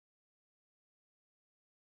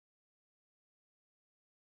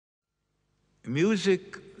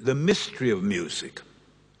Music, the mystery of music,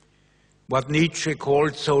 what Nietzsche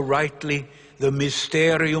called so rightly the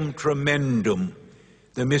mysterium tremendum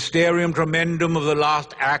of the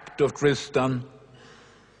last act of Tristan,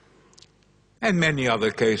 and many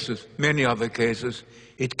other cases.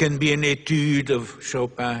 It can be an etude of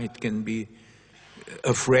Chopin, it can be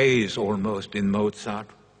a phrase almost in Mozart,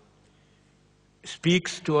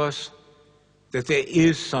 speaks to us that there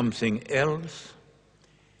is something else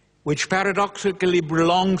which paradoxically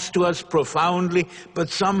belongs to us profoundly, but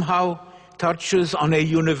somehow touches on a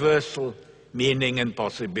universal meaning and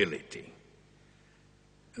possibility.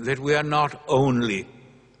 That we are not only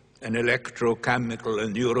an electrochemical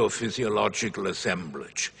and neurophysiological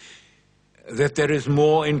assemblage, that there is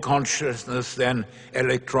more in consciousness than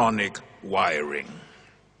electronic wiring.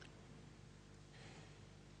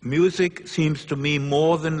 Music seems to me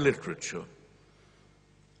more than literature,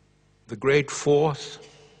 the great force,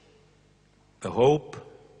 the hope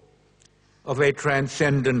of a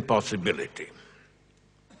transcendent possibility.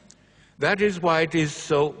 That is why it is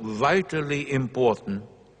so vitally important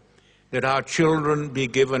that our children be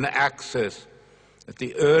given access at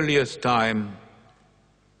the earliest time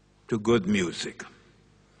to good music.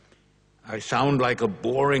 I sound like a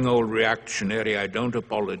boring old reactionary, I don't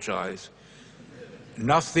apologize.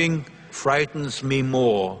 Nothing frightens me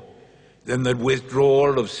more than the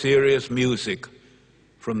withdrawal of serious music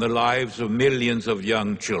from the lives of millions of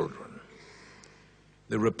young children.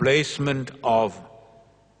 The replacement of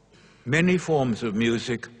many forms of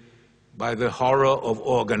music by the horror of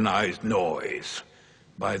organized noise,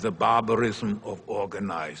 by the barbarism of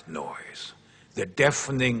organized noise, the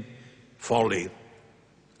deafening folly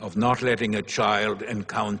of not letting a child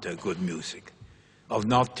encounter good music, of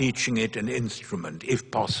not teaching it an instrument,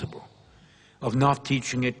 if possible, of not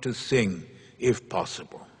teaching it to sing, if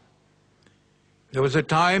possible. There was a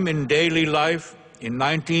time in daily life in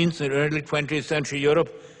 19th and early 20th century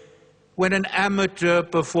Europe when an amateur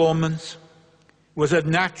performance was a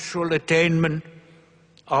natural attainment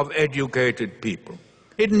of educated people.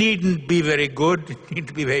 It needn't be very good, it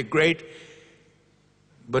needn't be very great,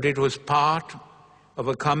 but it was part of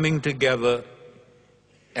a coming together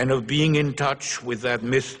and of being in touch with that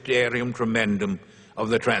mysterium tremendum of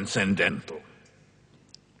the transcendental.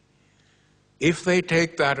 If they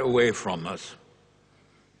take that away from us,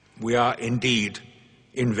 we are indeed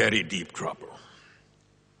in very deep trouble.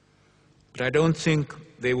 But I don't think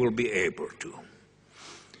they will be able to.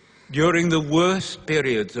 During the worst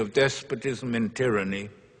periods of despotism and tyranny,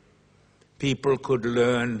 people could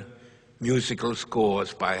learn musical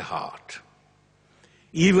scores by heart.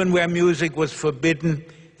 Even where music was forbidden,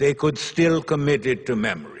 they could still commit it to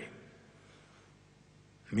memory.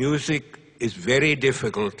 Music is very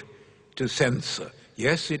difficult to censor.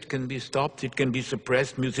 Yes, it can be stopped, it can be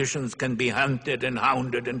suppressed, musicians can be hunted and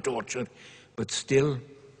hounded and tortured, but still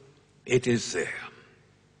it is there.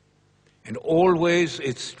 And always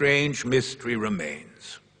its strange mystery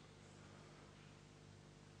remains.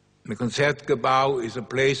 The Concertgebouw is a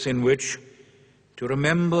place in which to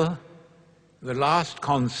remember the last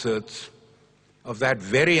concerts of that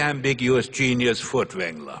very ambiguous genius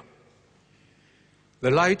Furtwängler.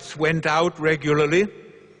 The lights went out regularly,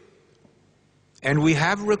 and we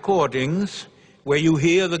have recordings where you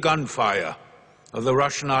hear the gunfire of the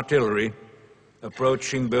Russian artillery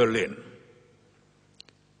approaching Berlin.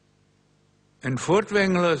 And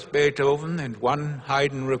Furtwängler's Beethoven, and one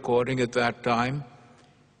Haydn recording at that time,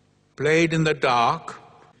 played in the dark,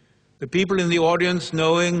 the people in the audience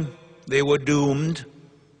knowing they were doomed,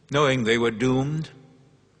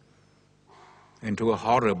 into a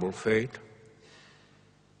horrible fate.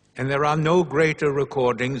 And there are no greater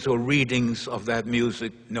recordings or readings of that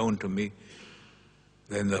music known to me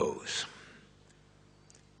than those.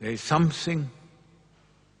 There is something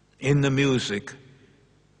in the music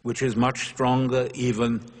which is much stronger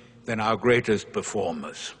even than our greatest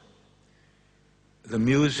performers. The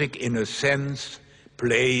music, in a sense,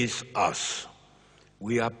 plays us.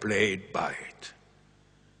 We are played by it.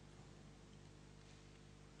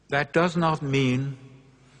 That does not mean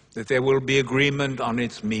that there will be agreement on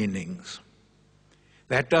its meanings.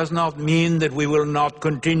 That does not mean that we will not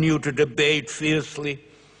continue to debate fiercely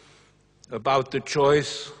about the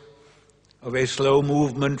choice of a slow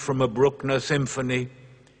movement from a Bruckner symphony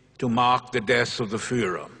to mark the death of the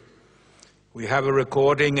Führer. We have a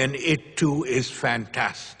recording, and it too is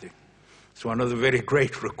fantastic. It's one of the very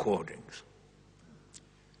great recordings.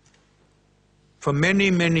 For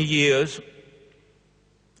many, many years,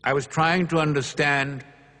 I was trying to understand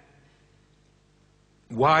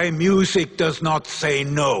why music does not say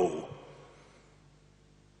no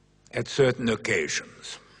at certain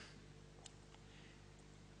occasions.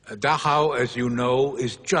 Dachau, as you know,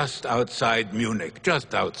 is just outside Munich,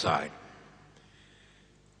 just outside.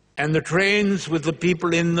 And the trains with the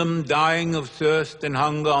people in them dying of thirst and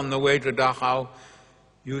hunger on the way to Dachau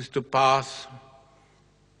used to pass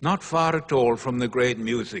not far at all from the great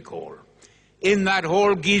music hall. In that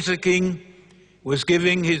hall, Gieseking was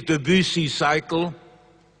giving his Debussy cycle,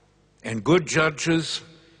 and good judges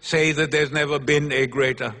say that there's never been a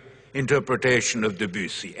greater interpretation of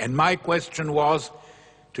Debussy. And my question was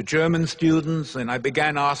to German students, and I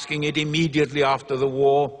began asking it immediately after the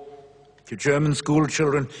war, to German school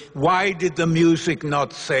children, why did the music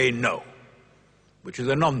not say no? Which is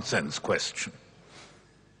a nonsense question.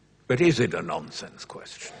 But is it a nonsense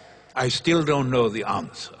question? I still don't know the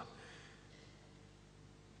answer.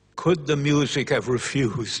 Could the music have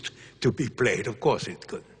refused to be played? Of course it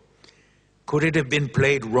could. Could it have been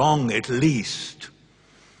played wrong at least?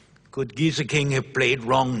 Could Gieseking have played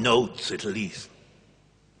wrong notes at least?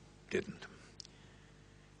 Didn't.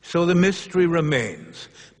 So the mystery remains.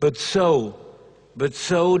 But so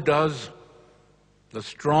does the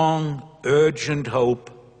strong, urgent hope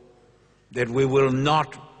that we will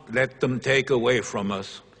not let them take away from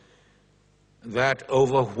us that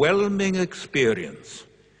overwhelming experience,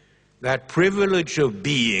 that privilege of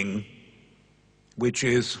being, which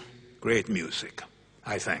is great music.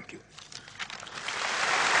 I thank you.